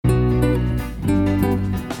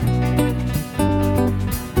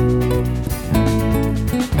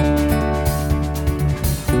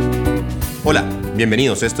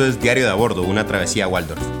Bienvenidos, esto es Diario de a Bordo, una travesía a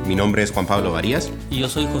Waldorf. Mi nombre es Juan Pablo Varías. Y yo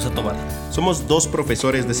soy José Tobar. Somos dos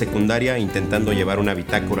profesores de secundaria intentando llevar una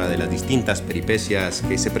bitácora de las distintas peripecias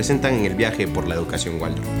que se presentan en el viaje por la educación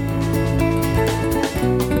Waldorf.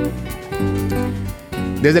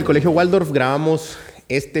 Desde el Colegio Waldorf grabamos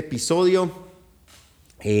este episodio.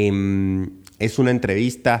 Es una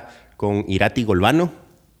entrevista con Irati Golbano.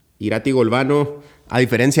 Irati Golbano, a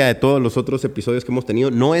diferencia de todos los otros episodios que hemos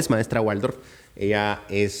tenido, no es maestra Waldorf. Ella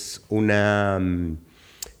es una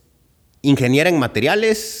ingeniera en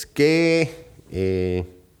materiales que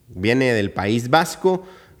viene del País Vasco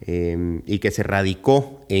y que se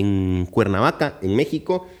radicó en Cuernavaca, en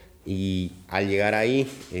México. Y al llegar ahí,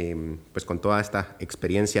 pues con toda esta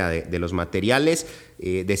experiencia de los materiales,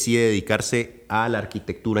 decide dedicarse a la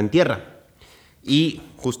arquitectura en tierra. Y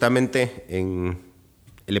justamente en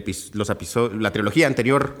la trilogía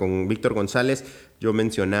anterior con Víctor González, yo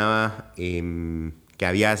mencionaba que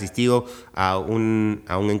había asistido a un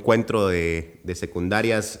encuentro de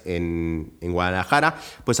secundarias en Guadalajara.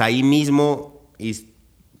 Pues ahí mismo, y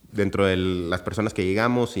dentro de las personas que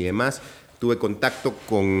llegamos y demás, tuve contacto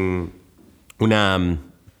con una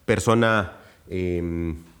persona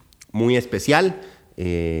muy especial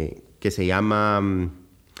que se llama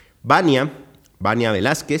Vania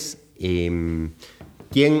Velázquez,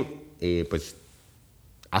 quien pues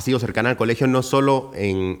ha sido cercana al colegio no solo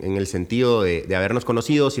en el sentido de habernos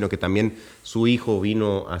conocido, sino que también su hijo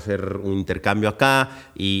vino a hacer un intercambio acá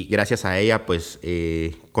y gracias a ella pues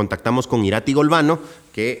contactamos con Irati Golbano,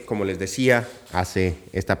 que como les decía hace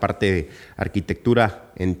esta parte de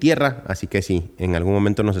arquitectura en tierra, así que si en algún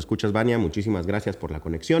momento nos escuchas, Vania, muchísimas gracias por la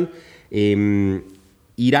conexión.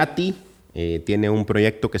 Irati tiene un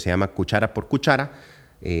proyecto que se llama Cuchara por Cuchara,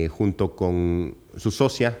 junto con su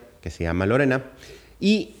socia que se llama Lorena,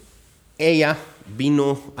 y ella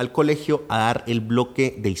vino al colegio a dar el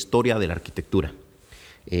bloque de historia de la arquitectura.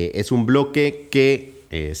 Es un bloque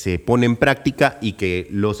que se pone en práctica y que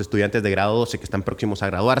los estudiantes de grado 12 que están próximos a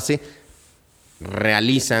graduarse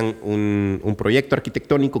realizan un proyecto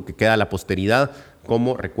arquitectónico que queda a la posteridad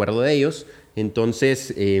como recuerdo de ellos.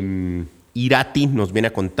 Entonces, Irati nos viene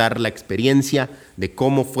a contar la experiencia de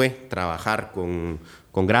cómo fue trabajar con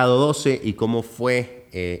grado 12 y cómo fue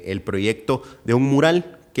el proyecto de un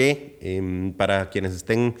mural que para quienes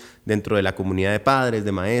estén dentro de la comunidad de padres,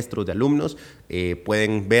 de maestros, de alumnos,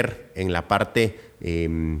 pueden ver en la parte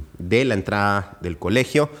de la entrada del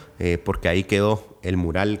colegio, porque ahí quedó el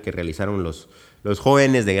mural que realizaron los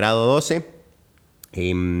jóvenes de grado 12.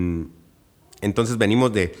 Entonces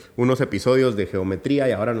venimos de unos episodios de geometría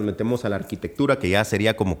y ahora nos metemos a la arquitectura, que ya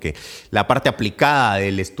sería como que la parte aplicada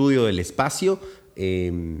del estudio del espacio,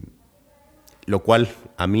 lo cual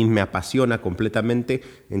a mí me apasiona completamente.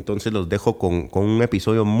 Entonces los dejo con un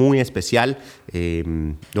episodio muy especial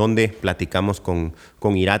donde platicamos con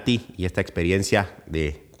Irati y esta experiencia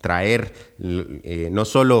de traer no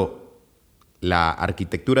solo la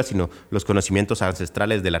arquitectura, sino los conocimientos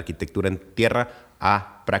ancestrales de la arquitectura en tierra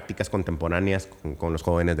a prácticas contemporáneas con los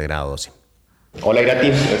jóvenes de grado 12. Hola Irati,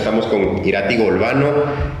 estamos con Irati Golbano.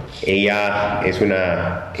 Ella es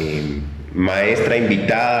una maestra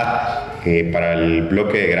invitada para el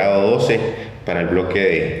bloque de grado 12, para el bloque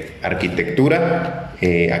de arquitectura,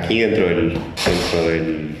 aquí dentro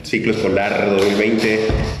del ciclo escolar 2020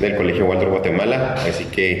 del Colegio Waldorf Guatemala. Así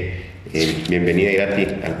que bienvenida Irati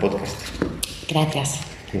al podcast. Gracias,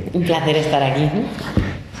 un placer estar aquí.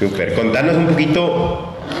 Súper, contanos un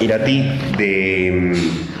poquito, Irati,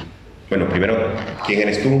 bueno, primero, ¿quién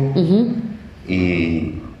eres tú?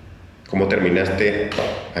 Y cómo terminaste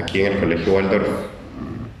aquí en el Colegio Waldorf,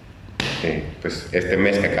 pues este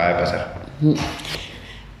mes que acaba de pasar.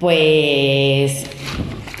 Pues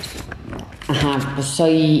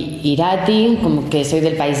soy Irati, como que soy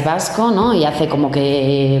del País Vasco, ¿no? Y hace como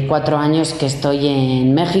que 4 años que estoy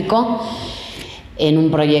en México, en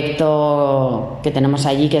un proyecto que tenemos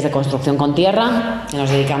allí que es de construcción con tierra, que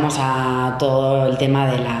nos dedicamos a todo el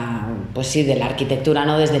tema de la arquitectura,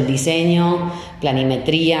 ¿no? Desde el diseño,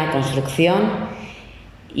 planimetría, construcción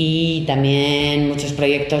y también muchos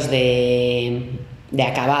proyectos de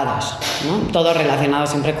acabados, ¿no? Todo relacionado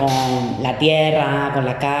siempre con la tierra, con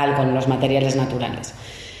la cal, con los materiales naturales.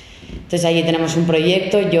 Entonces allí tenemos un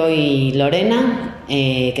proyecto, yo y Lorena,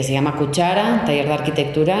 que se llama Cuchara, taller de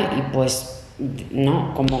arquitectura, y pues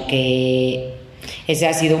no, como que ese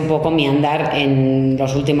ha sido un poco mi andar en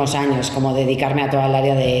los últimos años, como dedicarme a toda el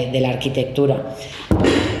área de la arquitectura.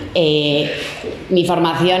 Mi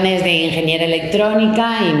formación es de ingeniera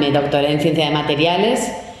electrónica y me doctoré en ciencia de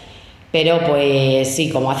materiales, pero pues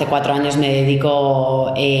sí, como hace 4 años me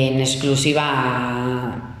dedico en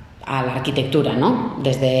exclusiva a la arquitectura, ¿no?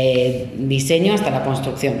 Desde diseño hasta la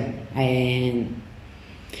construcción.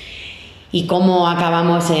 ¿Y cómo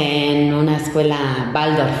acabamos en una escuela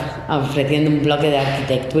Waldorf ofreciendo un bloque de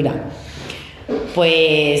arquitectura?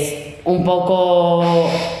 Pues un poco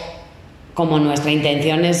como nuestra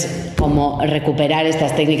intención es como recuperar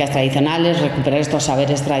estas técnicas tradicionales, recuperar estos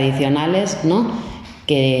saberes tradicionales, ¿no?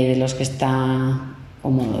 Que de los que está,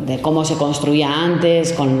 como de cómo se construía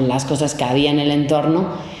antes, con las cosas que había en el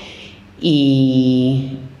entorno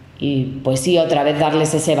y pues sí, otra vez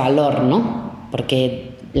darles ese valor, ¿no?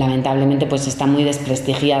 Porque lamentablemente pues está muy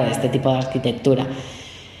desprestigiada este tipo de arquitectura.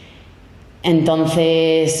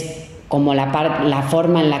 Entonces, como la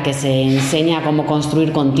forma en la que se enseña cómo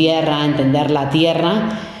construir con tierra, entender la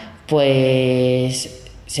tierra, pues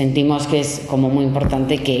sentimos que es como muy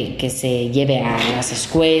importante que se lleve a las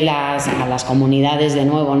escuelas, a las comunidades de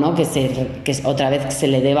nuevo, ¿no? Que otra vez se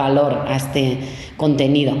le dé valor a este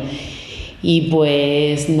contenido. Y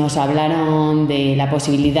pues nos hablaron de la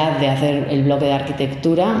posibilidad de hacer el bloque de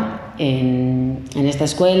arquitectura en esta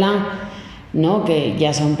escuela, ¿no? Que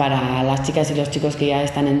ya son para las chicas y los chicos que ya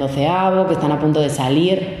están en 12º, que están a punto de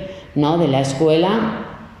salir, ¿no? De la escuela,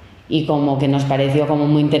 y como que nos pareció como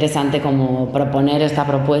muy interesante como proponer esta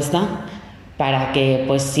propuesta para que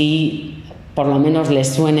pues sí, por lo menos les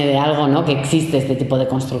suene de algo, ¿no? Que existe este tipo de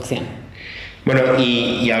construcción. Bueno,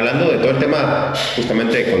 y hablando de todo el tema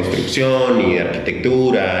justamente de construcción y de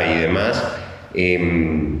arquitectura y demás,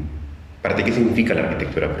 ¿para ti qué significa la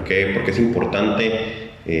arquitectura? ¿Por qué es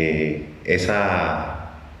importante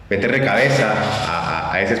meterle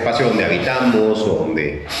cabeza a ese espacio donde habitamos o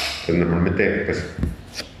donde pues, normalmente pues,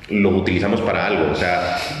 lo utilizamos para algo? O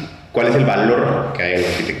sea, ¿cuál es el valor que hay en la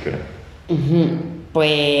arquitectura?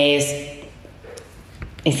 Pues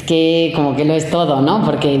es que como que lo es todo, ¿no?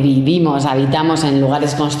 Porque habitamos en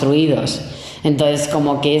lugares construidos. Entonces,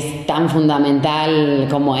 como que es tan fundamental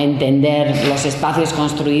como entender los espacios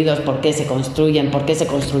construidos, por qué se construyen, por qué se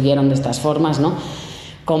construyeron de estas formas, ¿no?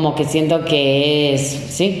 Como que siento que es,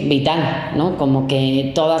 sí, vital, ¿no? Como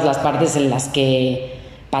que todas las partes en las que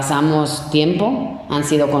pasamos tiempo han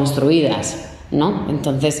sido construidas, ¿no?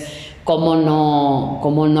 Entonces, ¿cómo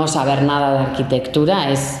no saber nada de arquitectura?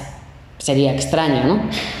 Sería extraño, ¿no?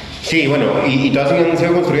 Sí, bueno, y todas han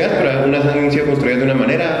sido construidas, pero algunas han sido construidas de una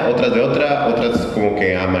manera, otras de otra, otras como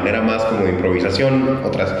que a manera más como de improvisación,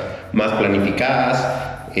 otras más planificadas.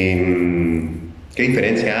 ¿Qué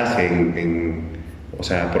diferencia hace o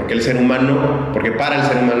sea, por qué el ser humano, porque para el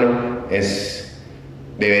ser humano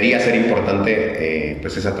debería ser importante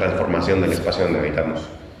pues esa transformación del espacio donde habitamos?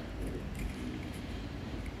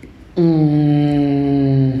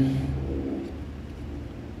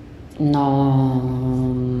 No.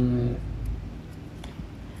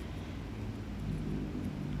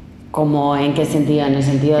 ¿Cómo en qué sentido? En el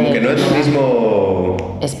sentido como de que no es lo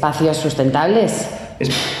mismo espacios sustentables.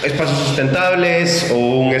 Espacios sustentables o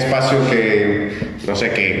un espacio que, no sé,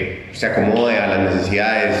 que se acomode a las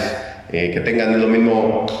necesidades que tengan, lo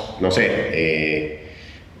mismo, no sé,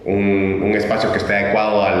 un espacio que esté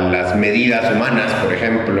adecuado a las medidas humanas, por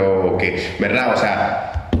ejemplo, ¿verdad? O sea,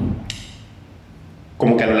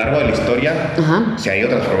 como que a lo largo de la historia se ha ido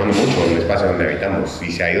transformando mucho el espacio donde habitamos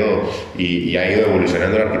y ha ido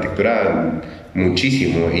evolucionando la arquitectura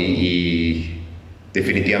muchísimo y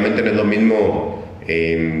definitivamente no es lo mismo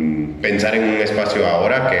pensar en un espacio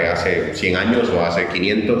ahora que hace 100 años o hace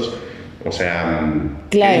 500. O sea,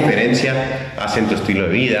 claro. ¿Qué diferencia hace en tu estilo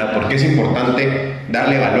de vida? ¿Por qué es importante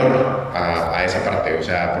darle valor a esa parte? O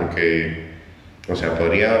sea, porque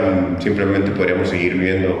simplemente podríamos seguir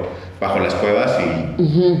viviendo bajo las cuevas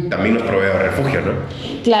y también nos provee refugio, ¿no?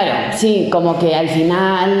 Claro, sí, como que al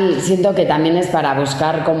final siento que también es para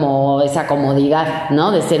buscar como esa comodidad,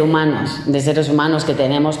 ¿no? De seres humanos que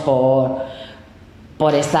tenemos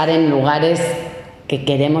por estar en lugares que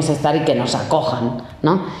queremos estar y que nos acojan,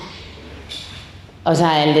 ¿no? O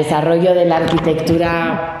sea, el desarrollo de la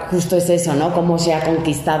arquitectura justo es eso, ¿no? Cómo se ha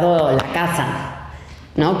conquistado la casa,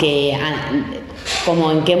 ¿no?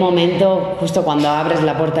 Como en qué momento, justo cuando abres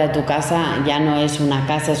la puerta de tu casa, ya no es una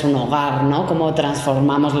casa, es un hogar, ¿no? Cómo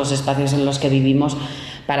transformamos los espacios en los que vivimos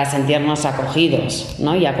para sentirnos acogidos,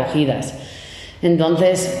 ¿no? Y acogidas.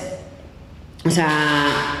 Entonces, o sea,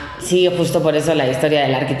 sí, justo por eso la historia de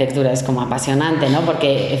la arquitectura es como apasionante, ¿no?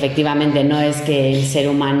 Porque efectivamente no es que el ser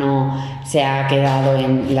humano se ha quedado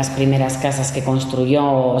en las primeras casas que construyó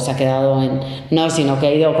o se ha quedado no, sino que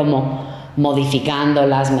ha ido como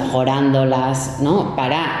modificándolas, mejorándolas, ¿no?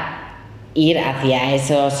 Para ir hacia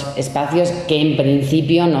esos espacios que en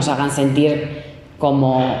principio nos hagan sentir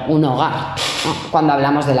como un hogar, ¿no? Cuando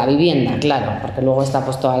hablamos de la vivienda, claro, porque luego está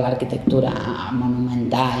pues toda la arquitectura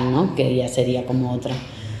monumental, ¿no? Que ya sería como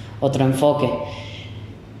otro enfoque.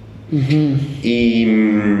 Y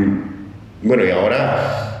bueno, y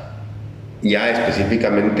ahora ya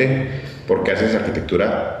específicamente, ¿por qué haces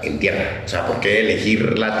arquitectura en tierra? O sea, ¿por qué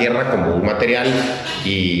elegir la tierra como un material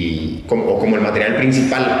o como el material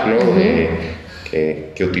principal, ¿no?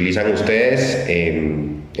 Que utilizan ustedes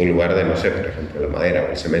en lugar de, no sé, por ejemplo, la madera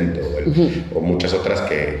o el cemento o muchas otras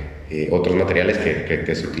otros materiales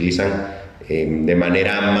que se utilizan de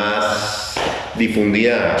manera más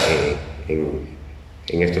difundida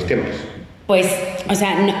en estos tiempos? Pues, o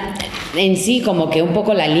sea, en sí como que un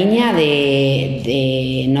poco la línea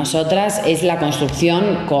de nosotras es la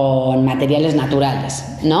construcción con materiales naturales,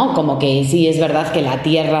 ¿no? Como que sí es verdad que la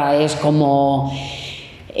tierra es como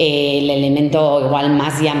el elemento igual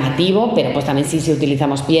más llamativo, pero pues también sí si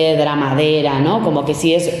utilizamos piedra, madera, ¿no? Como que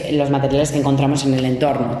sí es los materiales que encontramos en el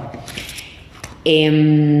entorno.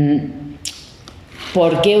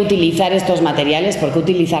 ¿Por qué utilizar estos materiales? ¿Por qué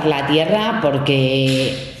utilizar la tierra?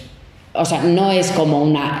 Porque, o sea, no es como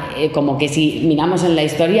como que si miramos en la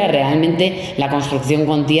historia, realmente la construcción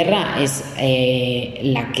con tierra es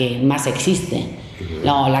la que más existe,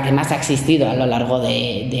 no, la que más ha existido a lo largo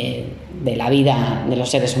de la vida de los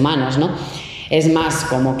seres humanos, ¿no? Es más,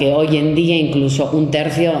 como que hoy en día incluso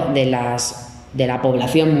 1/3 de la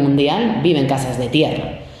población mundial vive en casas de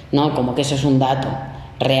tierra, ¿no? Como que eso es un dato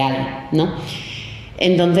real, ¿no?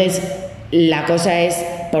 Entonces, la cosa es,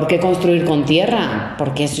 ¿por qué construir con tierra?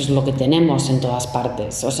 Porque eso es lo que tenemos en todas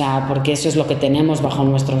partes, o sea, porque eso es lo que tenemos bajo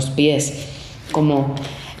nuestros pies. Como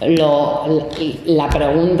la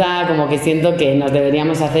pregunta como que siento que nos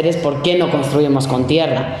deberíamos hacer es ¿por qué no construimos con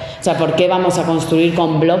tierra? O sea, ¿por qué vamos a construir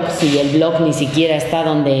con block si el block ni siquiera está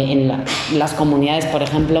donde en las comunidades, por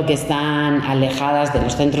ejemplo, que están alejadas de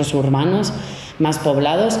los centros urbanos más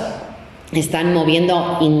poblados, están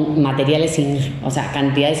moviendo materiales, o sea,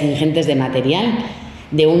 cantidades ingentes de material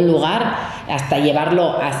de un lugar hasta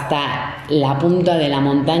llevarlo hasta la punta de la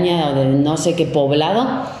montaña o de no sé qué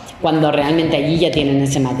poblado, cuando realmente allí ya tienen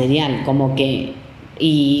ese material, como que,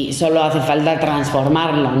 y solo hace falta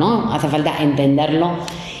transformarlo, ¿no? Hace falta entenderlo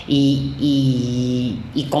y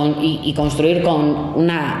construir con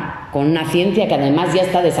una ciencia que además ya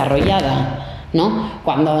está desarrollada, ¿no?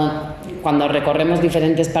 Cuando recorremos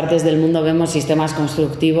diferentes partes del mundo vemos sistemas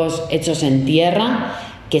constructivos hechos en tierra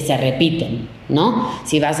que se repiten, ¿no?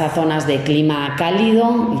 Si vas a zonas de clima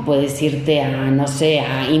cálido, puedes irte no sé,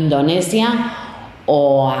 a Indonesia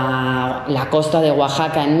o a la costa de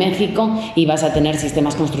Oaxaca en México y vas a tener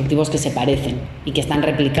sistemas constructivos que se parecen y que están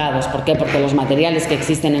replicados. ¿Por qué? Porque los materiales que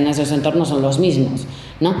existen en esos entornos son los mismos,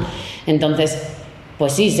 ¿no? Entonces,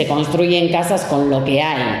 pues sí, se construyen casas con lo que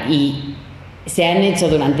hay y se han hecho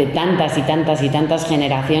durante tantas y tantas y tantas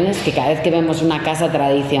generaciones que cada vez que vemos una casa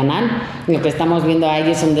tradicional, lo que estamos viendo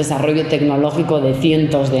ahí es un desarrollo tecnológico de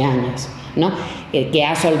cientos de años, ¿no? Que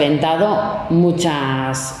ha solventado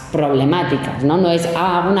muchas problemáticas, ¿no? No es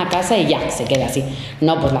hago una casa y ya, se queda así.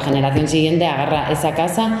 No, pues la generación siguiente agarra esa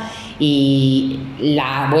casa y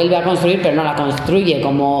la vuelve a construir, pero no la construye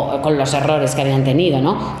como con los errores que habían tenido,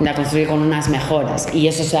 ¿no? La construye con unas mejoras y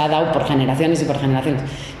eso se ha dado por generaciones y por generaciones.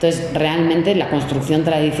 Entonces, realmente la construcción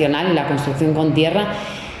tradicional y la construcción con tierra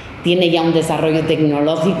tiene ya un desarrollo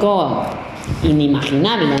tecnológico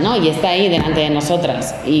inimaginable, ¿no? Y está ahí delante de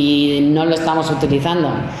nosotras y no lo estamos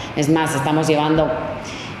utilizando. Es más, estamos llevando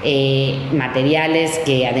materiales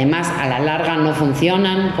que además a la larga no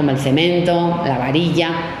funcionan, como el cemento, la varilla,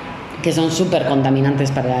 que son súper contaminantes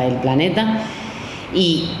para el planeta,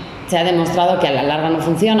 y se ha demostrado que a la larga no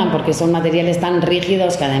funcionan porque son materiales tan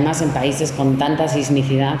rígidos que además en países con tanta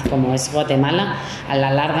sismicidad como es Guatemala, a la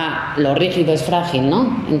larga lo rígido es frágil,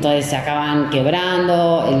 ¿no? Entonces se acaban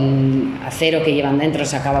quebrando, el acero que llevan dentro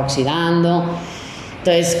se acaba oxidando,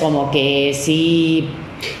 entonces como que sí.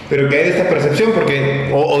 ¿Pero qué hay de esta percepción? Porque,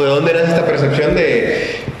 o de dónde nace esta percepción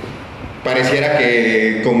de pareciera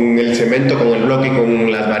que con el cemento, con el bloque y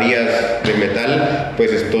con las varillas de metal,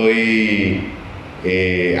 pues estoy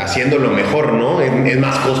haciéndolo mejor, ¿no? Es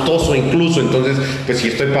más costoso incluso, entonces, pues si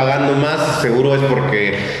estoy pagando más, seguro es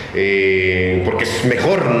porque es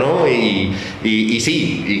mejor, ¿no? Y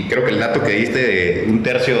sí, y creo que el dato que diste de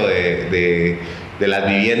 1/3 de las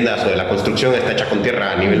viviendas o de la construcción está hecha con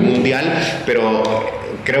tierra a nivel mundial, pero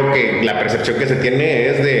creo que la percepción que se tiene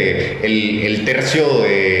es de el tercio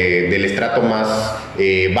del estrato más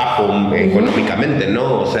bajo económicamente,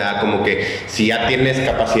 ¿no? O sea, como que si ya tienes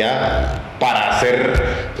capacidad para hacer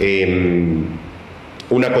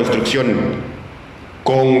una construcción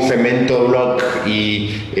con cemento, block y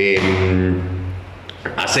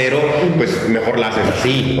acero, pues mejor la haces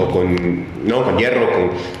así, o con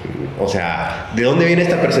hierro, o sea, ¿de dónde viene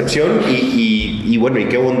esta percepción? Y bueno, ¿y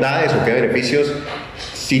qué bondades o qué beneficios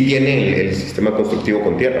sí tiene el sistema constructivo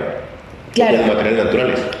con tierra? Claro. Con materiales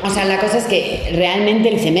naturales. O sea, la cosa es que realmente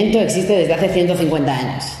el cemento existe desde hace 150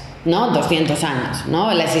 años. ¿No? 200 años,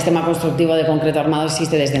 ¿no? El sistema constructivo de concreto armado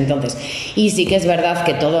existe desde entonces. Y sí que es verdad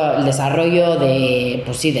que todo el desarrollo de,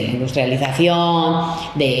 pues sí, de la industrialización,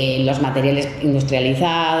 de los materiales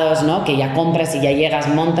industrializados, ¿no? Que ya compras y ya llegas,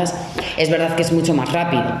 montas, es verdad que es mucho más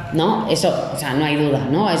rápido, ¿no? Eso, o sea, no hay duda,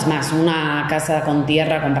 ¿no? Es más, una casa con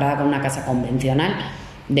tierra comparada con una casa convencional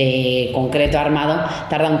de concreto armado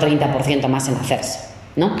tarda un 30% más en hacerse,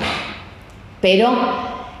 ¿no? Pero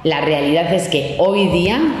la realidad es que hoy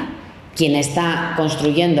día quien está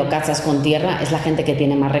construyendo casas con tierra es la gente que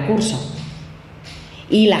tiene más recursos.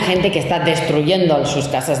 Y la gente que está destruyendo sus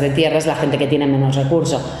casas de tierra es la gente que tiene menos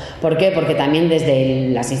recursos. ¿Por qué? Porque también desde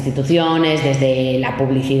las instituciones, desde la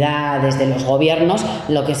publicidad, desde los gobiernos,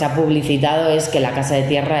 lo que se ha publicitado es que la casa de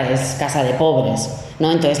tierra es casa de pobres,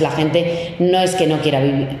 ¿no? Entonces la gente no es que no quiera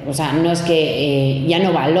vivir, o sea, no es que ya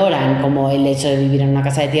no valoran como el hecho de vivir en una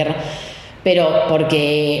casa de tierra, pero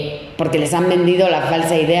porque les han vendido la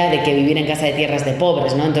falsa idea de que vivir en casa de tierra es de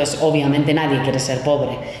pobres, ¿no? Entonces obviamente nadie quiere ser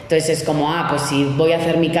pobre. Entonces es como, pues si voy a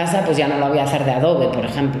hacer mi casa, pues ya no la voy a hacer de adobe, por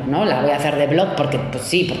ejemplo, ¿no? La voy a hacer de block porque, pues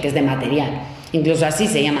sí, porque es de material. Incluso así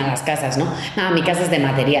se llaman las casas, ¿no? Mi casa es de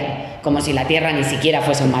material, como si la tierra ni siquiera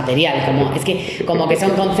fuese un material, como que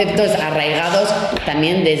son conceptos arraigados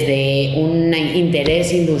también desde un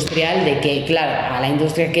interés industrial de que, claro, a la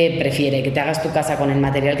industria que prefiere que te hagas tu casa con el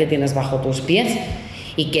material que tienes bajo tus pies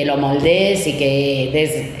y que lo moldees y que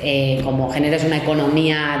des, como generes una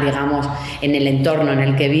economía, digamos, en el entorno en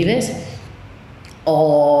el que vives,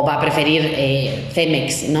 o va a preferir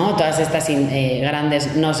Cemex, ¿no? Todas estas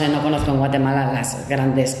grandes, no sé, no conozco en Guatemala las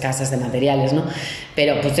grandes casas de materiales, ¿no?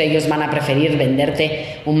 Pero pues ellos van a preferir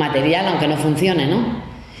venderte un material aunque no funcione,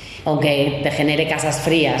 ¿no? Aunque te genere casas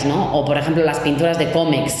frías, ¿no? O por ejemplo las pinturas de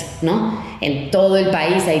Comex, ¿no? En todo el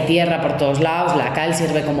país hay tierra por todos lados, la cal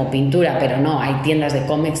sirve como pintura, pero no, hay tiendas de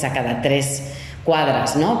Comex a cada 3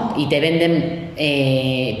 cuadras, ¿no? Y te venden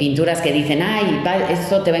pinturas que dicen,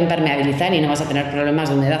 esto te va a impermeabilizar y no vas a tener problemas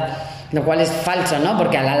de humedad, lo cual es falso, ¿no?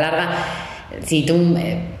 Porque a la larga, si tú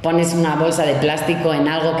pones una bolsa de plástico en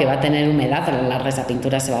algo que va a tener humedad, a la larga esa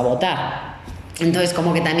pintura se va a botar. Entonces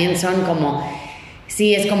como que también son como,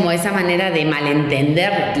 sí, es como esa manera de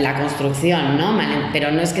malentender la construcción, ¿no?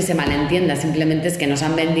 Pero no es que se malentienda, simplemente es que nos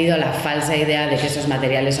han vendido la falsa idea de que esos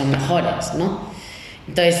materiales son mejores, ¿no?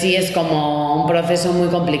 Entonces sí es como un proceso muy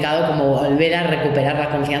complicado, como volver a recuperar la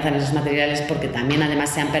confianza en esos materiales, porque también además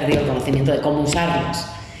se han perdido el conocimiento de cómo usarlos.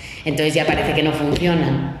 Entonces ya parece que no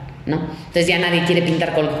funcionan, ¿no? Entonces ya nadie quiere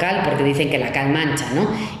pintar con cal porque dicen que la cal mancha, ¿no?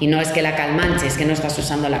 Y no es que la cal manche, es que no estás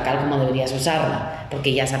usando la cal como deberías usarla,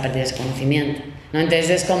 porque ya se ha perdido ese conocimiento, ¿no? Entonces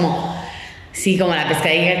es como, sí, como la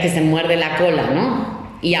pescadilla que se muerde la cola, ¿no?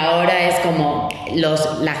 Y ahora es como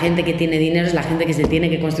la gente que tiene dinero es la gente que se tiene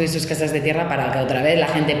que construir sus casas de tierra para que otra vez la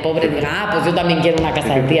gente pobre diga, pues yo también quiero una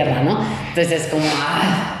casa de tierra, ¿no? Entonces es como,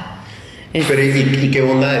 Pero ¿y qué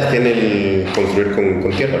bondades tiene el construir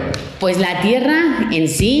con tierra? Pues la tierra en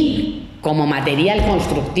sí, como material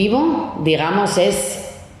constructivo, digamos, es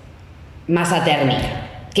masa térmica.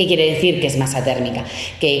 ¿Qué quiere decir que es masa térmica?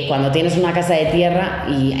 Que cuando tienes una casa de tierra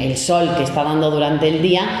y el sol que está dando durante el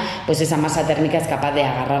día, pues esa masa térmica es capaz de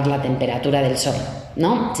agarrar la temperatura del sol,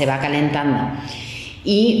 ¿no? Se va calentando.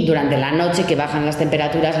 Y durante la noche que bajan las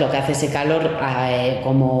temperaturas, lo que hace ese calor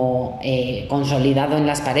consolidado en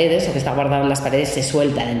las paredes o que está guardado en las paredes se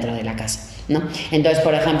suelta dentro de la casa, ¿no? Entonces,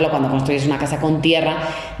 por ejemplo, cuando construyes una casa con tierra,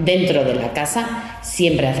 dentro de la casa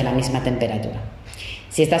siempre hace la misma temperatura.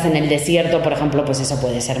 Si estás en el desierto, por ejemplo, pues eso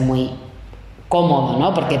puede ser muy cómodo,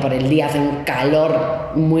 ¿no? Porque por el día hace un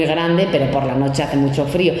calor muy grande, pero por la noche hace mucho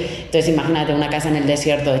frío. Entonces, imagínate una casa en el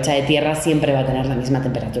desierto hecha de tierra, siempre va a tener la misma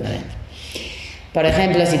temperatura dentro. Por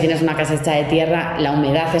ejemplo, si tienes una casa hecha de tierra, la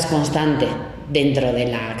humedad es constante dentro de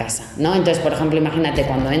la casa, ¿no? Entonces, por ejemplo, imagínate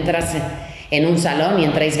cuando entras en un salón y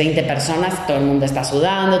entráis 20 personas, todo el mundo está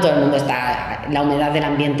sudando, la humedad del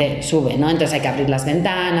ambiente sube, ¿no? Entonces hay que abrir las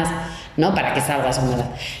ventanas, ¿no? Para que salga esa humedad.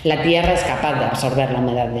 La tierra es capaz de absorber la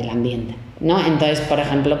humedad del ambiente, ¿no? Entonces, por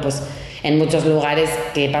ejemplo, pues en muchos lugares,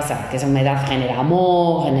 ¿qué pasa? Que esa humedad genera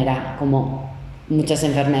moho, genera como muchas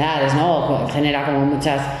enfermedades, ¿no? O genera como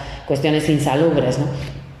muchas cuestiones insalubres, ¿no?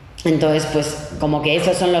 Entonces, pues como que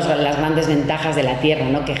esas son las grandes ventajas de la tierra,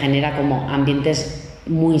 ¿no? Que genera como ambientes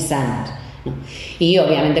muy sanos, ¿no? Y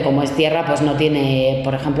obviamente como es tierra, pues no tiene,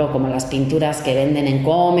 por ejemplo, como las pinturas que venden en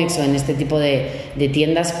cómics o en este tipo de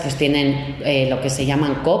tiendas, pues tienen lo que se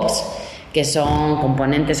llaman COPs, que son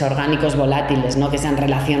componentes orgánicos volátiles, ¿no? Que se han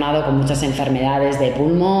relacionado con muchas enfermedades de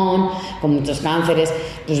pulmón, con muchos cánceres.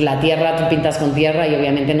 Pues la tierra, tú pintas con tierra y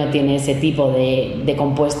obviamente no tiene ese tipo de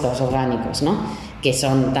compuestos orgánicos, ¿no? Que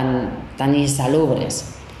son tan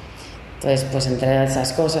insalubres. Entonces, pues entre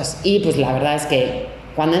esas cosas. Y pues la verdad es que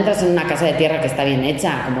cuando entras en una casa de tierra que está bien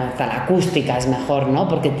hecha, como hasta la acústica es mejor, ¿no?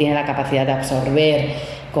 Porque tiene la capacidad de absorber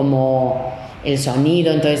como el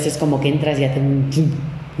sonido, entonces es como que entras y hace un...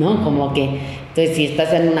 ¿no? Como que, entonces si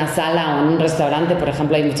estás en una sala o en un restaurante, por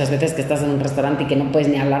ejemplo, hay muchas veces que estás en un restaurante y que no puedes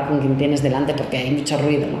ni hablar con quien tienes delante porque hay mucho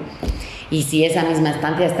ruido, ¿no? Y si esa misma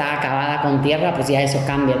estancia está acabada con tierra, pues ya eso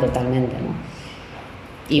cambia totalmente, ¿no?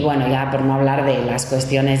 Y bueno, ya por no hablar de las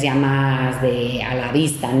cuestiones ya más a la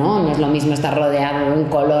vista, ¿no? No es lo mismo estar rodeado de un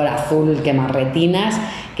color azul que más retinas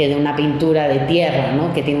que de una pintura de tierra,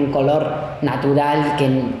 ¿no? Que tiene un color natural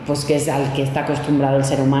que es al que está acostumbrado el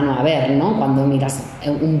ser humano a ver, ¿no? Cuando miras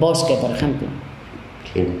un bosque, por ejemplo.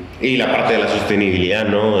 Sí. Y la parte de la sostenibilidad,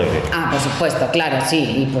 ¿no? Por supuesto, claro,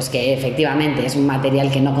 sí, y pues que efectivamente es un material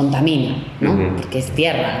que no contamina, ¿no? Uh-huh. Porque es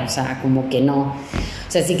tierra, o sea, como que no...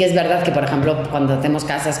 O sea, sí que es verdad que, por ejemplo, cuando hacemos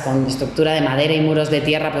casas con estructura de madera y muros de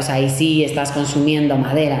tierra, pues ahí sí estás consumiendo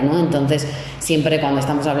madera, ¿no? Entonces, siempre cuando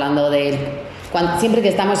estamos hablando siempre que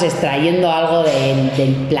estamos extrayendo algo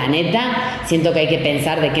del planeta, siento que hay que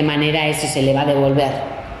pensar de qué manera eso se le va a devolver,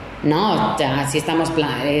 ¿no? O sea, si estamos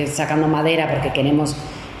sacando madera porque queremos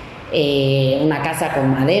una casa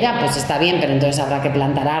con madera, pues está bien, pero entonces habrá que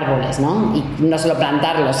plantar árboles, ¿no? Y no solo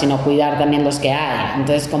plantarlos, sino cuidar también los que hay.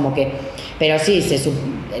 Entonces, como que... Pero sí,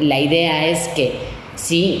 la idea es que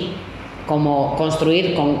sí, como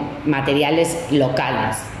construir con materiales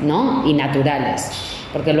locales, ¿no? Y naturales.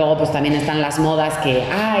 Porque luego pues también están las modas que,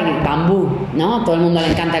 bambú, ¿no? Todo el mundo le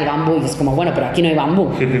encanta el bambú y es como, bueno, pero aquí no hay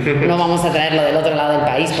bambú. No vamos a traerlo del otro lado del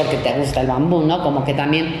país porque te gusta el bambú, ¿no? Como que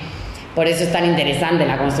también, por eso es tan interesante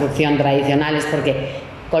la construcción tradicional, es porque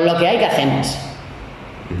con lo que hay, ¿qué hacemos?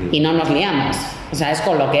 Y no nos liamos. O sea, es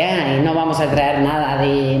con lo que hay, no vamos a traer nada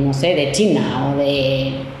de, no sé, de China o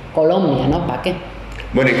de Colombia, ¿no? ¿Para qué?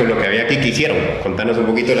 Bueno, y con lo que había aquí, ¿qué hicieron? Contanos un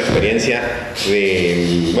poquito la experiencia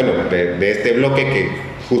de este bloque que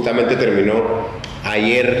justamente terminó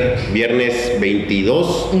ayer, viernes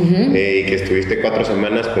 22, y que estuviste 4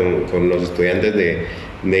 semanas con los estudiantes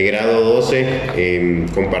de grado 12,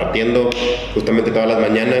 compartiendo justamente todas las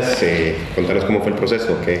mañanas. Contanos cómo fue el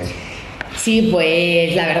proceso, ¿qué? Sí,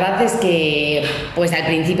 pues la verdad es que pues al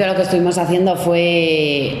principio lo que estuvimos haciendo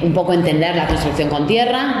fue un poco entender la construcción con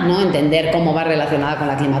tierra, ¿no? Entender cómo va relacionada con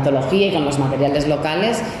la climatología y con los materiales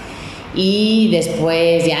locales, y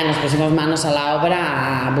después ya nos pusimos manos a la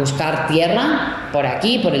obra a buscar tierra por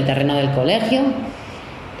aquí, por el terreno del colegio.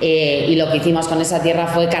 Y lo que hicimos con esa tierra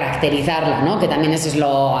fue caracterizarla, ¿no? Que también eso es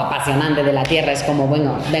lo apasionante de la tierra, es como,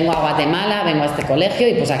 bueno, vengo a Guatemala, vengo a este colegio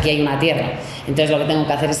y pues aquí hay una tierra. Entonces lo que tengo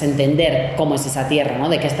que hacer es entender cómo es esa tierra, ¿no?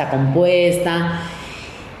 De qué está compuesta,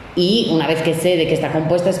 y una vez que sé de qué está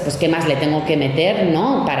compuesta, pues qué más le tengo que meter,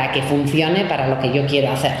 ¿no? Para que funcione para lo que yo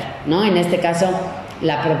quiero hacer, ¿no? En este caso,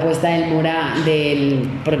 la propuesta del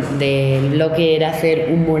bloque era hacer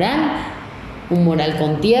un mural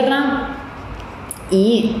con tierra.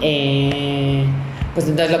 Y pues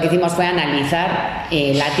entonces lo que hicimos fue analizar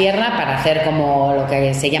la tierra para hacer como lo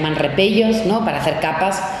que se llaman repellos, ¿no? Para hacer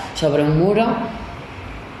capas sobre un muro.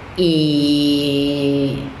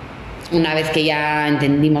 Y una vez que ya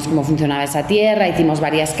entendimos cómo funcionaba esa tierra, hicimos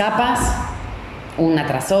varias capas, una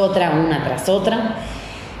tras otra.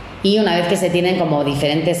 Y una vez que se tienen como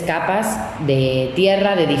diferentes capas de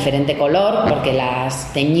tierra de diferente color, porque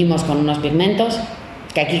las teñimos con unos pigmentos,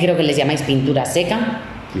 que aquí creo que les llamáis pintura seca.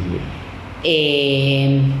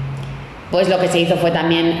 Pues lo que se hizo fue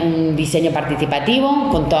también un diseño participativo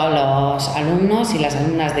con todos los alumnos y las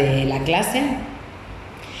alumnas de la clase,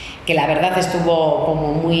 que la verdad estuvo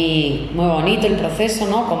como muy, muy bonito el proceso,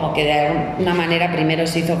 ¿no? Como que de alguna manera primero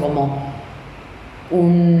se hizo como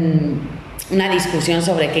una discusión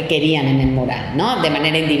sobre qué querían en el mural, ¿no? De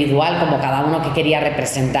manera individual, como cada uno que quería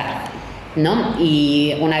representar, ¿no?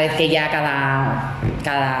 Y una vez que ya cada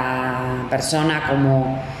persona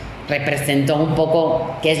como representó un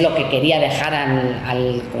poco qué es lo que quería dejar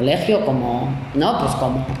al colegio, como, ¿no? Pues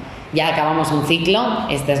como ya acabamos un ciclo,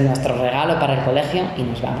 este es nuestro regalo para el colegio y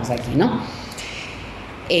nos vamos de aquí, ¿no?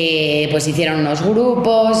 Pues hicieron unos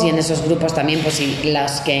grupos, y en esos grupos también pues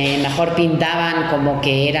los que mejor pintaban como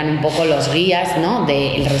que eran un poco los guías, ¿no?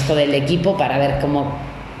 Del resto del equipo, para ver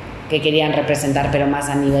qué querían representar, pero más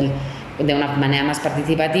a nivel de una manera más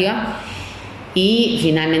participativa. y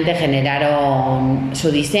finalmente generaron su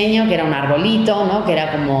diseño, que era un arbolito, ¿no? Que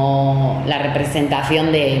era como la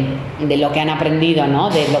representación de lo que han aprendido, ¿no?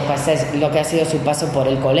 De lo que ha sido su paso por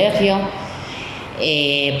el colegio.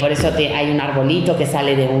 Por eso hay un arbolito que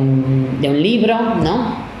sale de un libro,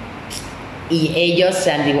 ¿no? Y ellos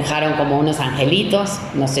se dibujaron como unos angelitos,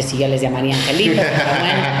 no sé si yo les llamaría angelitos, pero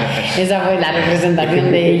bueno, esa fue la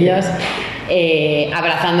representación de ellos,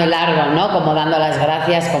 abrazando el árbol, ¿no? Como dando las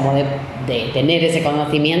gracias, como de tener ese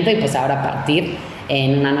conocimiento y pues ahora partir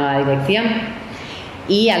en una nueva dirección.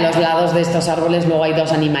 Y a los lados de estos árboles luego hay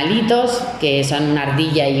dos animalitos, que son una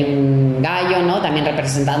ardilla y un gallo, ¿no? También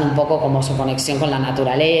representando un poco como su conexión con la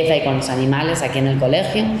naturaleza y con los animales aquí en el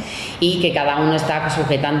colegio, y que cada uno está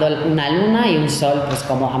sujetando una luna y un sol, pues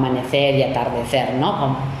como amanecer y atardecer, ¿no?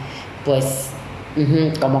 Como, pues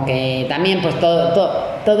como que también pues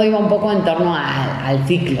todo iba un poco en torno a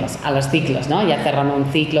los ciclos, ¿no? Ya cerrando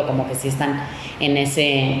un ciclo, como que sí están en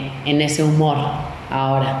ese humor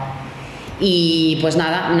ahora. Y pues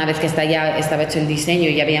nada, una vez que ya estaba hecho el diseño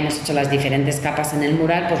y ya habíamos hecho las diferentes capas en el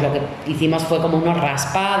mural, pues lo que hicimos fue como unos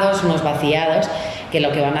raspados, unos vaciados, que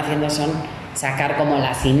lo que van haciendo son sacar como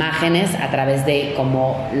las imágenes a través de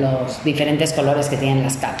como los diferentes colores que tienen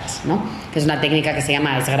las capas, ¿no? Que es una técnica que se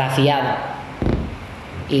llama esgrafiado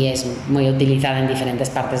y es muy utilizada en diferentes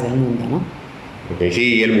partes del mundo, ¿no? Okay,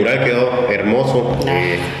 sí, el mural quedó hermoso,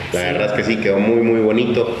 la verdad es que sí, quedó muy muy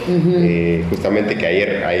bonito. Justamente que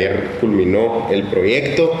ayer culminó el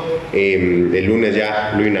proyecto, el lunes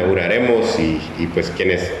ya lo inauguraremos y pues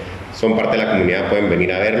quienes son parte de la comunidad pueden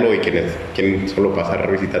venir a verlo y quienes quieren solo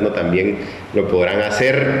pasar visitando también lo podrán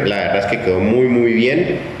hacer. La verdad es que quedó muy muy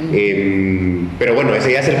bien, pero bueno,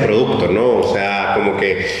 ese ya es el producto, ¿no? O sea, como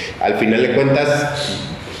que al final de cuentas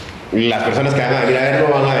las personas que van a venir a verlo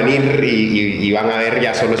van a venir y van a ver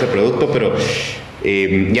ya solo ese producto, pero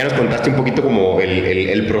ya nos contaste un poquito como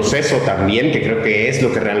el proceso también, que creo que es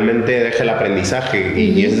lo que realmente deja el aprendizaje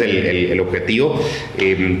y ese es el objetivo,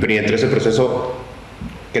 pero dentro de ese proceso,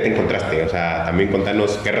 ¿qué te encontraste? O sea, también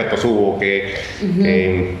contanos qué retos hubo,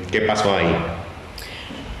 qué pasó ahí.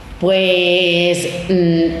 Pues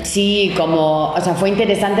sí, o sea, fue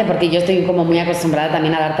interesante porque yo estoy como muy acostumbrada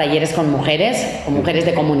también a dar talleres con mujeres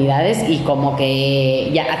de comunidades, y como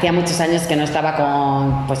que ya hacía muchos años que no estaba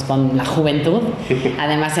con la juventud,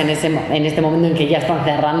 además en este momento en que ya están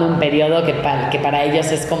cerrando un periodo que para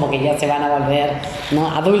ellos es como que ya se van a volver,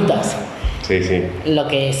 ¿no?, adultos. Sí, sí. Lo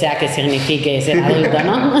que sea que signifique ser adulto,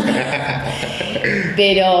 ¿no?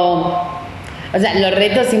 Pero o sea, los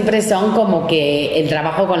retos siempre son como que el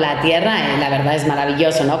trabajo con la tierra, la verdad es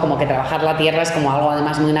maravilloso, ¿no? Como que trabajar la tierra es como algo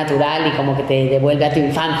además muy natural y como que te devuelve a tu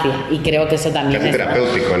infancia, y creo que eso también casi es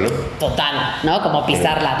terapéutico, ¿no? Total, ¿no? Como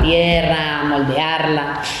pisar la tierra,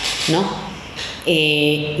 moldearla, ¿no?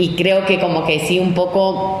 Y creo que como que sí un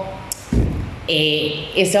poco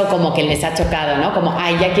eso como que les ha chocado, ¿no? Como,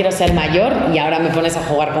 ay, ya quiero ser mayor y ahora me pones a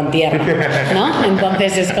jugar con tierra, ¿no?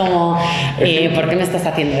 Entonces es como, ¿por qué me estás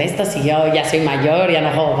haciendo esto si yo ya soy mayor, ya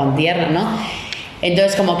no juego con tierra, ¿no?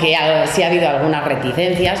 Entonces como que sí ha habido algunas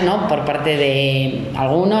reticencias, ¿no?, por parte de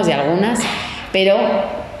algunos y algunas, pero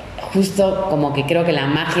justo como que creo que la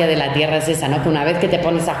magia de la tierra es esa, ¿no? Que una vez que te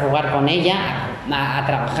pones a jugar con ella, a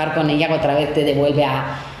trabajar con ella, otra vez te devuelve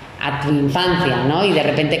a tu infancia, ¿no? Y de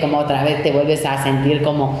repente como otra vez te vuelves a sentir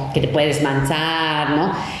como que te puedes manchar,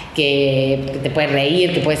 ¿no? Que te puedes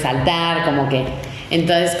reír, que puedes saltar, como que...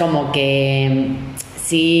 Entonces como que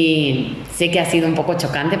sí, sé que ha sido un poco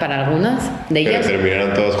chocante para algunos de ellos. Pero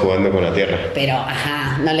terminaron todos jugando con la tierra. Pero,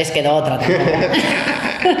 no les quedó otra tampoco.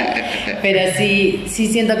 Pero sí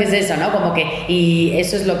siento que es eso, ¿no? Como que, y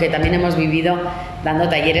eso es lo que también hemos vivido dando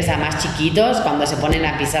talleres a más chiquitos, cuando se ponen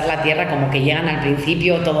a pisar la tierra, como que llegan al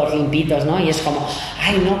principio todos limpitos, ¿no? Y es como,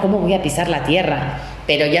 ay, no, ¿cómo voy a pisar la tierra?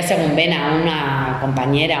 Pero ya según ven a una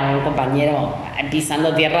compañera o un compañero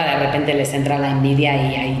pisando tierra, de repente les entra la envidia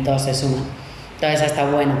y ahí todo se suma. Todo eso está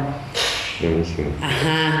bueno. Buenísimo.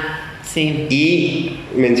 Ajá. Sí. Y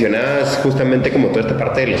mencionabas justamente como toda esta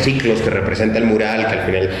parte de los ciclos que representa el mural, que al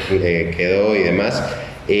final quedó y demás.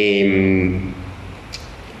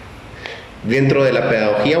 Dentro de la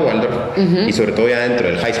pedagogía Waldorf, y sobre todo ya dentro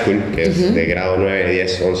del high school, que es de grado 9,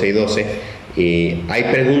 10, 11 y 12, hay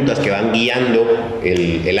preguntas que van guiando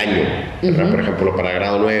el año. Por ejemplo, para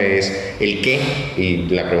grado 9 es el qué, y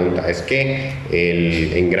la pregunta es qué.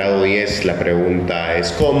 En grado 10 la pregunta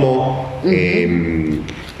es cómo.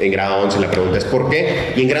 En grado 11 la pregunta es por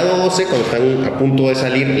qué. Y en grado 12, cuando están a punto de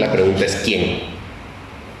salir, la pregunta es quién.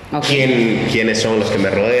 Okay. ¿Quiénes son los que me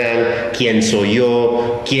rodean? ¿Quién soy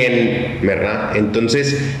yo? ¿Quién? ¿Verdad?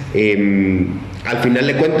 Entonces, al final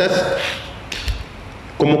de cuentas,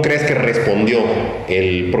 ¿Cómo crees que respondió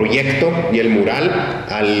el proyecto y el mural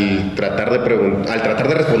al tratar de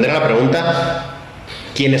responder a la pregunta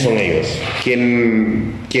quiénes son ellos?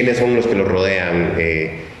 ¿Quiénes son los que los rodean?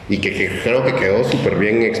 Y que creo que quedó súper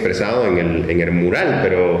bien expresado en el mural,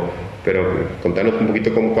 pero contanos un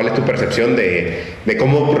poquito cuál es tu percepción de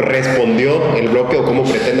cómo respondió el bloque o cómo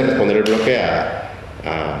pretende responder el bloque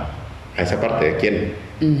a esa parte de quiénes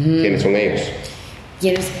son ellos.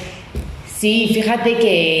 Sí, fíjate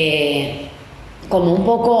que como un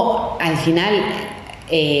poco al final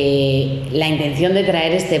la intención de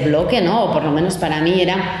traer este bloque, ¿no? O por lo menos para mí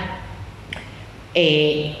era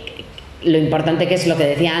lo importante que es lo que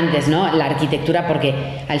decía antes, ¿no? La arquitectura, porque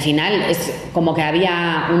al final es como que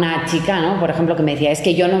había una chica, ¿no? Por ejemplo, que me decía, es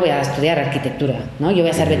que yo no voy a estudiar arquitectura, ¿no? Yo voy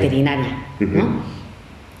a ser veterinaria, ¿no?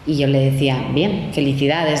 Y yo le decía, bien,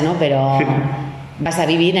 felicidades, ¿no? Pero vas a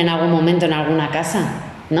vivir en algún momento en alguna casa,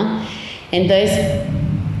 ¿no? Entonces,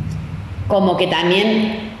 como que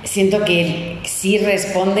también siento que sí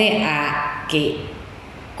responde a que,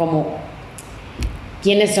 como,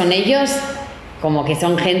 ¿quiénes son ellos? Como que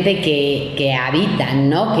son gente que habitan,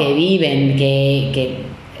 ¿no? Que viven,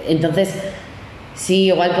 entonces, sí,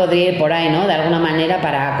 igual podría ir por ahí, ¿no? De alguna manera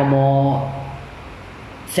para como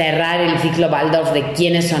cerrar el ciclo Waldorf de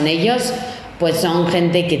quiénes son ellos, pues son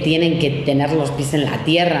gente que tienen que tener los pies en la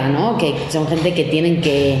tierra, ¿no? Que son gente que tienen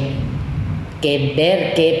que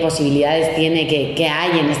ver qué posibilidades tiene, qué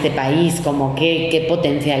hay en este país, como qué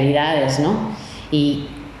potencialidades, ¿no? Y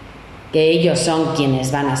que ellos son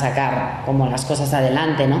quienes van a sacar como las cosas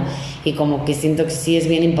adelante, ¿no? Y como que siento que sí es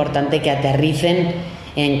bien importante que aterricen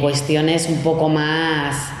en cuestiones un poco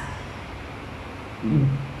más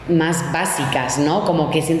básicas, ¿no?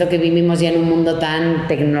 Como que siento que vivimos ya en un mundo tan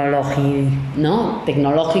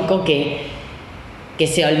tecnológico que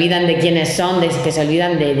se olvidan de quiénes son, que se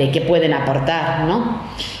olvidan de qué pueden aportar, ¿no?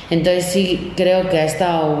 Entonces sí creo que ha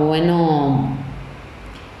estado bueno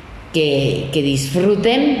que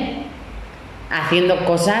disfruten haciendo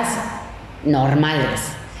cosas normales,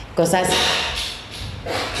 cosas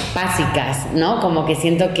básicas, ¿no? Como que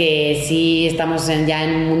siento que sí estamos ya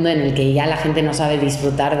en un mundo en el que ya la gente no sabe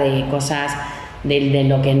disfrutar de cosas, de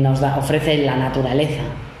lo que nos ofrece la naturaleza,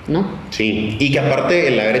 ¿no? Sí, y que aparte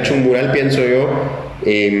el haber hecho un mural, pienso yo,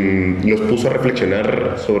 los puso a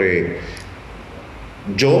reflexionar sobre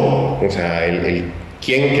yo, o sea, el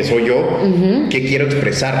quién que soy yo, qué quiero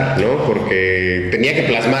expresar, ¿no? Porque tenía que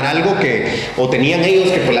plasmar algo o tenían ellos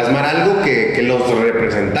que plasmar algo que los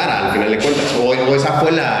representara al final de cuentas, o esa fue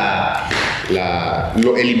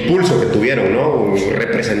el impulso que tuvieron, ¿no?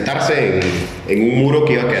 Representarse en un muro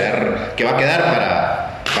que va a quedar para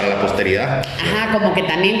la posteridad. Ajá, como que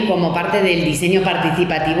también como parte del diseño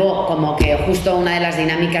participativo, como que justo una de las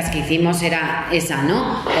dinámicas que hicimos era esa,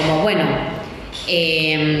 ¿no? Como bueno,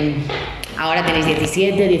 ahora tenéis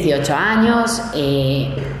 17, 18 años,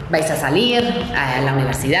 vais a salir a la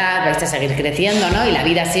universidad, vais a seguir creciendo, ¿no? Y la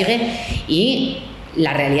vida sigue y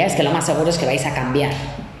la realidad es que lo más seguro es que vais a cambiar,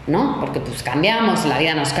 ¿no? Porque pues cambiamos, la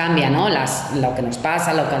vida nos cambia, ¿no? Lo que nos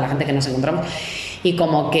pasa, la gente que nos encontramos. Y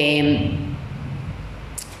como que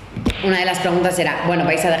una de las preguntas era, bueno,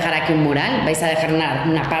 vais a dejar aquí un mural, vais a dejar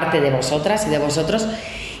una parte de vosotras y de vosotros,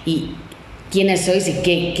 y quiénes sois y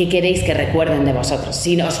qué queréis que recuerden de vosotros.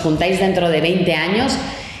 Si os juntáis dentro de 20 años,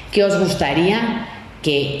 ¿qué os gustaría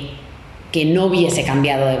que no hubiese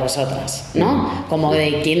cambiado de vosotras, ¿no? Como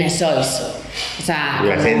de quiénes sois. O sea,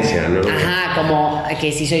 la esencia, ¿no? Ajá, como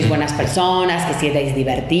que si sois buenas personas, que si erais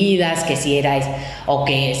divertidas, que si erais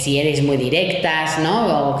muy directas,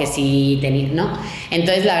 ¿no? O que si tenéis, ¿no?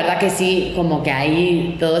 Entonces, la verdad que sí, como que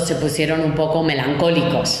ahí todos se pusieron un poco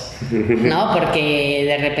melancólicos, ¿no? Porque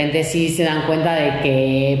de repente sí se dan cuenta de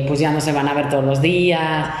que pues ya no se van a ver todos los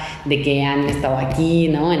días, de que han estado aquí,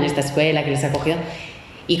 ¿no? En esta escuela que les ha cogido.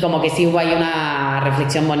 Y como que sí hubo ahí una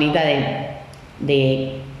reflexión bonita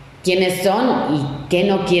de quiénes son y qué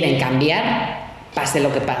no quieren cambiar, pase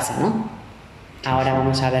lo que pase, ¿no? Ahora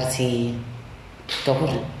vamos a ver qué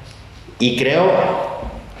ocurre. Y creo,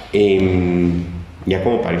 ya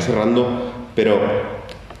como para ir cerrando, pero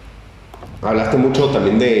hablaste mucho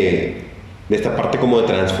también de esta parte como de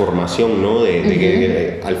transformación, ¿no? De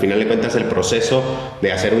que al final de cuentas el proceso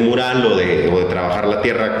de hacer un mural o de trabajar la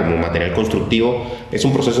tierra como material constructivo es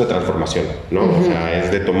un proceso de transformación, ¿no? O sea,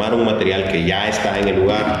 es de tomar un material que ya está en el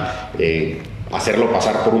lugar, hacerlo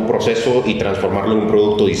pasar por un proceso y transformarlo en un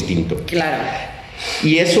producto distinto. Claro.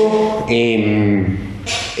 Y eso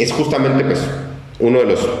es justamente pues uno de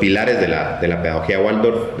los pilares de la pedagogía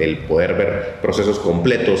Waldorf, el poder ver procesos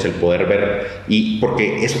completos, el poder ver, y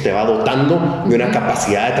porque eso te va dotando de una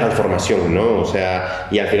capacidad de transformación, ¿no? O sea,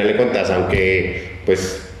 y al final de cuentas, aunque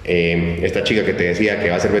pues esta chica que te decía que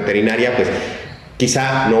va a ser veterinaria, pues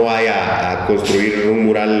quizá no vaya a construir un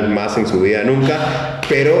mural más en su vida nunca,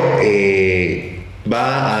 pero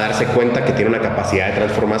va a darse cuenta que tiene una capacidad de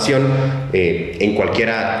transformación en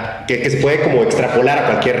cualquiera, que se puede como extrapolar a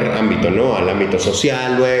cualquier ámbito, ¿no? Al ámbito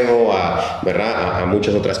social luego, ¿verdad? A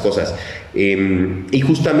muchas otras cosas. Y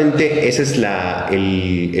justamente ese es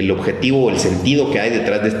el objetivo, el sentido que hay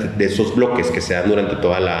detrás de esos bloques que se dan durante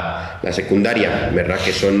toda la secundaria, ¿verdad?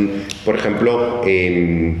 Que son, por ejemplo,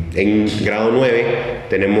 en grado 9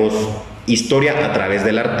 tenemos historia a través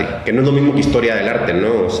del arte, que no es lo mismo que historia del arte,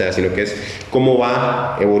 ¿no? O sea, sino que es cómo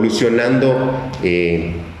va evolucionando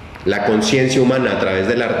la conciencia humana a través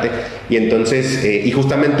del arte. Y entonces, y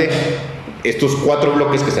justamente estos 4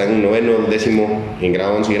 bloques que están en noveno, décimo, en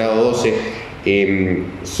grado 11 y grado 12,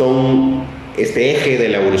 son este eje de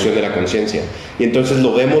la evolución de la conciencia. Y entonces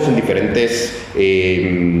lo vemos en diferentes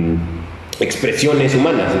expresiones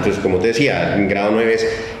humanas. Entonces, como te decía, en grado 9 es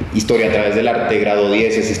historia a través del arte, grado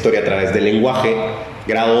 10 es historia a través del lenguaje,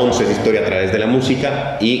 grado 11 es historia a través de la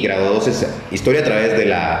música y grado 12 es historia a través de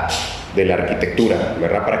la arquitectura,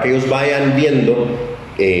 ¿verdad? Para que ellos vayan viendo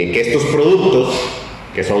que estos productos,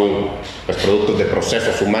 que son los productos de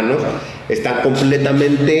procesos humanos, están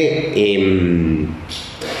completamente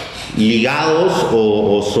ligados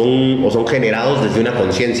o son generados desde una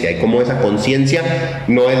conciencia, y como esa conciencia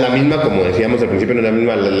no es la misma, como decíamos al principio, no es la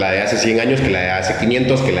misma la de hace 100 años que la de hace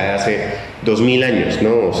 500, que la de hace 2000 años,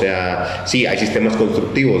 ¿no? O sea, sí, hay sistemas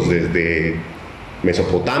constructivos desde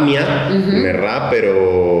Mesopotamia, ¿verdad?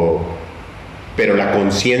 Pero la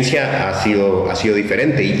conciencia ha sido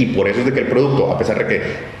diferente, y por eso es de que el producto, a pesar de que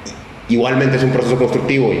igualmente es un proceso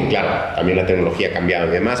constructivo, y claro, también la tecnología ha cambiado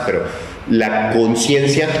y demás, pero la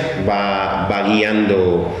conciencia va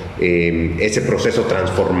guiando ese proceso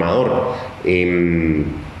transformador.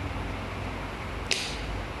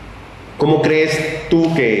 ¿Cómo crees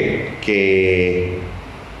tú que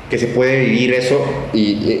se puede vivir eso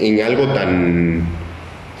y en algo tan,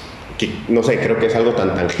 que, no sé, creo que es algo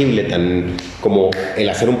tan tangible, tan como el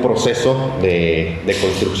hacer un proceso de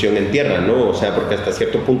construcción en tierra, ¿no? O sea, porque hasta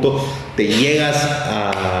cierto punto te llegas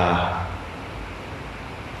a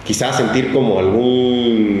quizás sentir como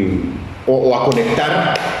o a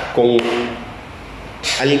conectar con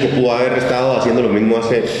alguien que pudo haber estado haciendo lo mismo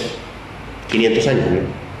hace 500 años, ¿no?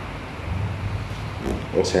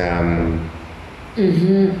 O sea,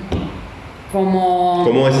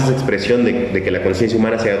 ¿cómo es esa expresión de que la conciencia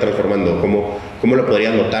humana se va transformando? ¿Cómo lo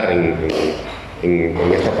podrías notar en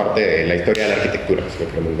esta parte de la historia de la arquitectura, si lo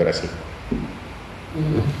podemos ver así?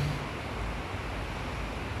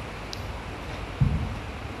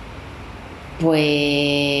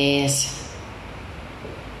 Pues,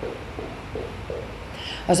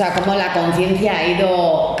 o sea, cómo la conciencia ha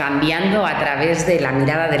ido cambiando a través de la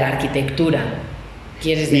mirada de la arquitectura,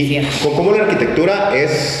 ¿quieres decir? ¿Cómo la arquitectura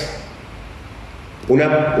es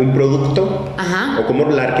un producto? Ajá. ¿O cómo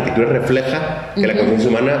la arquitectura refleja que la conciencia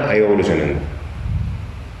humana ha ido evolucionando?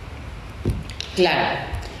 Claro.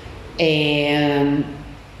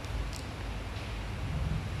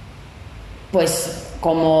 Pues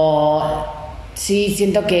como sí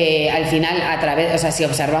siento que al final a través, o sea, si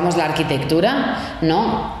observamos la arquitectura,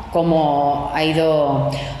 ¿no? Como ha ido,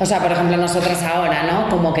 o sea, por ejemplo, nosotras ahora, ¿no?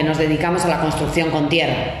 Como que nos dedicamos a la construcción con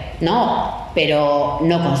tierra, ¿no? Pero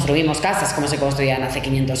no construimos casas como se construían hace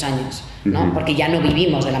 500 años, ¿no? Porque ya no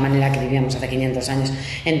vivimos de la manera que vivíamos hace 500 años.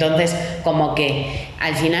 Entonces, como que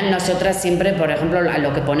al final nosotras siempre, por ejemplo, a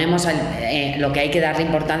lo que ponemos, lo que hay que darle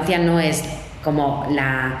importancia no es como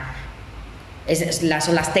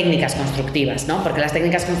son las técnicas constructivas, ¿no? Porque las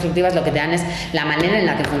técnicas constructivas lo que te dan es la manera en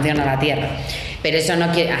la que funciona la tierra. Pero eso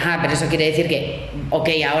quiere decir que, ok,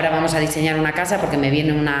 ahora vamos a diseñar una casa porque me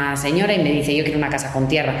viene una señora y me dice yo quiero una casa con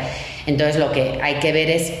tierra. Entonces lo que hay que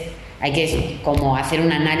ver hay que como hacer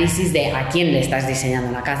un análisis de a quién le estás diseñando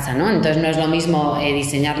una casa, ¿no? Entonces no es lo mismo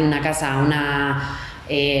diseñarle una casa a una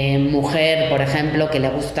mujer, por ejemplo, que le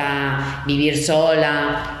gusta vivir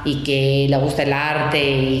sola y que le gusta el arte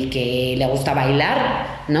y que le gusta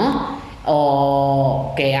bailar, ¿no?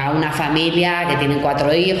 O que a una familia que tiene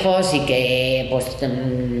 4 hijos y que, pues,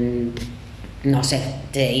 no sé,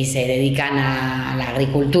 y se dedican a la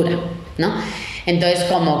agricultura, ¿no? Entonces,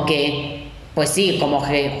 como que, pues sí, como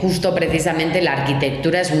que justo precisamente la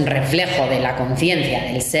arquitectura es un reflejo de la conciencia,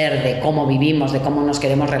 del ser, de cómo vivimos, de cómo nos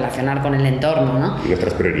queremos relacionar con el entorno, ¿no?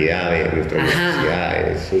 Nuestras prioridades, nuestras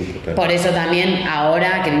necesidades. Sí, por eso también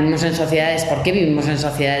ahora que vivimos en sociedades, ¿por qué vivimos en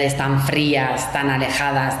sociedades tan frías, tan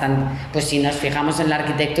alejadas? Pues si nos fijamos en la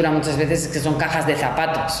arquitectura muchas veces es que son cajas de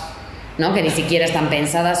zapatos, ¿no? Que ni siquiera están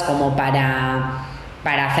pensadas como para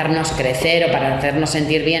para hacernos crecer o para hacernos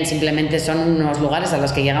sentir bien, simplemente son unos lugares a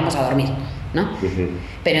los que llegamos a dormir, ¿no? Uh-huh.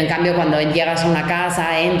 Pero en cambio cuando llegas a una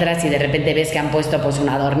casa, entras y de repente ves que han puesto pues un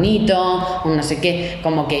adornito, un no sé qué,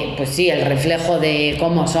 como que pues sí, el reflejo de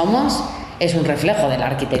cómo somos es un reflejo de la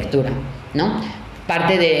arquitectura, ¿no?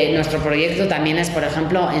 Parte de nuestro proyecto también es, por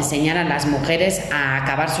ejemplo, enseñar a las mujeres a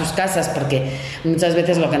acabar sus casas, porque muchas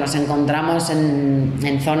veces lo que nos encontramos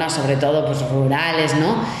en zonas, sobre todo pues rurales,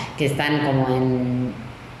 ¿no? Que están como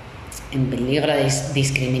en peligro de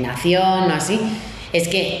discriminación o así, es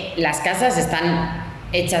que las casas están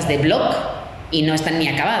hechas de bloc y no están ni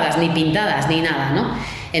acabadas, ni pintadas, ni nada, ¿no?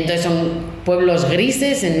 Entonces son pueblos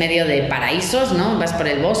grises en medio de paraísos, ¿no? Vas por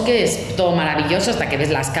el bosque, es todo maravilloso hasta que ves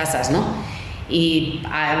las casas, ¿no? Y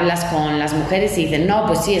hablas con las mujeres y dicen, no,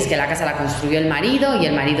 pues sí, es que la casa la construyó el marido y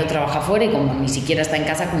el marido trabaja fuera y como ni siquiera está en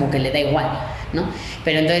casa, como que le da igual, ¿no?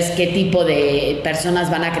 Pero entonces, ¿qué tipo de personas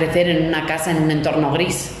van a crecer en una casa en un entorno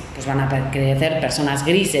gris? Pues van a crecer personas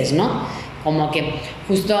grises, ¿no? Como que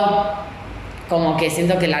justo, como que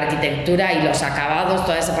siento que la arquitectura y los acabados,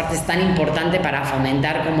 toda esa parte es tan importante para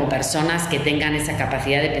fomentar como personas que tengan esa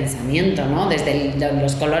capacidad de pensamiento, ¿no? Desde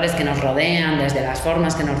los colores que nos rodean, desde las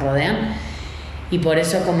formas que nos rodean. Y por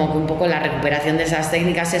eso como que un poco la recuperación de esas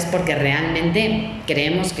técnicas es porque realmente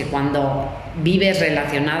creemos que cuando vives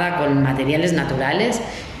relacionada con materiales naturales,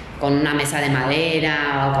 con una mesa de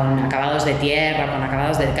madera o con acabados de tierra o con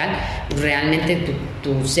acabados de cal, realmente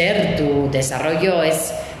tu ser, tu desarrollo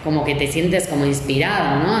es como que te sientes como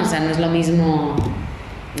inspirado, ¿no? O sea, no es lo mismo...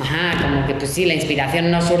 como que pues sí, la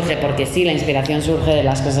inspiración no surge porque sí, la inspiración surge de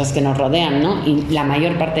las cosas que nos rodean, ¿no? Y la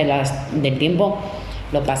mayor parte del tiempo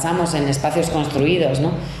lo pasamos en espacios construidos,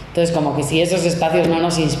 ¿no? Entonces, como que si esos espacios no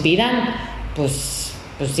nos inspiran, pues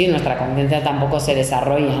sí, nuestra conciencia tampoco se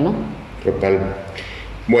desarrolla, ¿no? Total.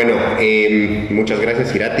 Bueno, muchas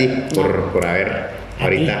gracias, Irati, por haber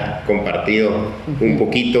ahorita compartido un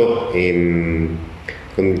poquito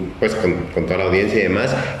con toda la audiencia y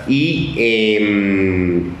demás.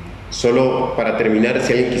 Y solo para terminar,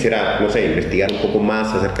 si alguien quisiera, no sé, investigar un poco más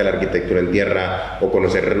acerca de la arquitectura en tierra o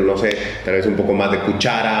conocer, no sé, tal vez un poco más de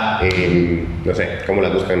Cuchara, no sé, cómo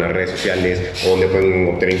las buscan en las redes sociales o dónde pueden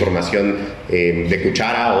obtener información de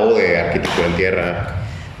Cuchara o de arquitectura en tierra.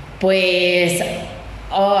 Pues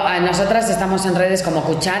nosotras estamos en redes como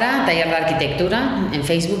Cuchara, Taller de Arquitectura, en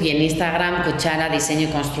Facebook y en Instagram, Cuchara Diseño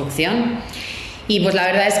y Construcción. Y pues la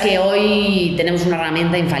verdad es que hoy tenemos una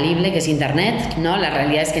herramienta infalible que es Internet, ¿no? La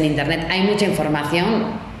realidad es que en Internet hay mucha información,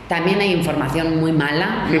 también hay información muy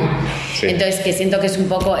mala, ¿no? Sí. Entonces que siento que es un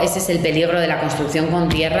poco, ese es el peligro de la construcción con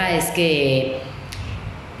tierra, es que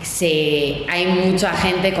hay mucha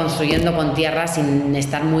gente construyendo con tierra sin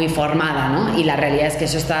estar muy formada, ¿no? Y la realidad es que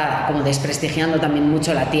eso está como desprestigiando también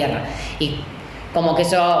mucho la tierra. Y como que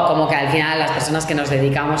eso, como que al final las personas que nos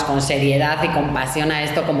dedicamos con seriedad y con pasión a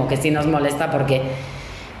esto, como que sí nos molesta porque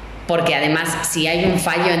además si hay un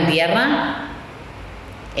fallo en tierra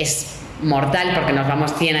es mortal porque nos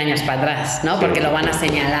vamos 100 años para atrás, ¿no? Porque lo van a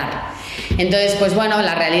señalar. Entonces, pues bueno,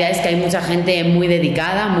 la realidad es que hay mucha gente muy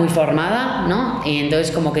dedicada, muy formada, ¿no? Y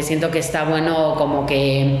entonces como que siento que está bueno como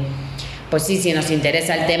que... Pues sí, si nos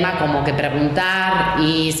interesa el tema, como que preguntar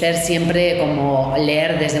y ser siempre como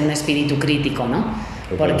leer desde un espíritu crítico, ¿no?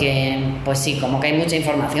 Okay. Porque, pues sí, como que hay mucha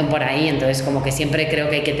información por ahí, entonces como que siempre creo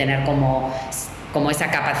que hay que tener como esa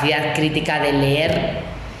capacidad crítica de leer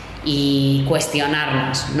y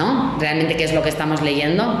cuestionarnos, ¿no? Realmente qué es lo que estamos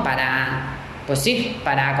leyendo para, pues sí,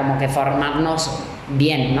 para como que formarnos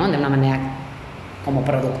bien, ¿no? De una manera como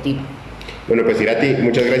productiva. Bueno, pues Irati,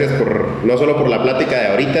 muchas gracias no solo por la plática de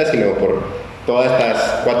ahorita, sino por todas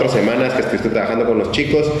estas 4 semanas que estuviste trabajando con los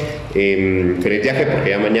chicos. Feliz viaje porque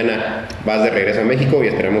ya mañana vas de regreso a México y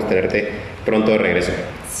esperamos tenerte pronto de regreso.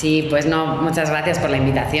 Sí, pues no, muchas gracias por la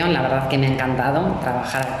invitación, la verdad que me ha encantado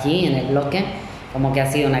trabajar aquí en el bloque, como que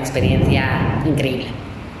ha sido una experiencia increíble.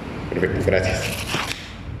 Perfecto, gracias.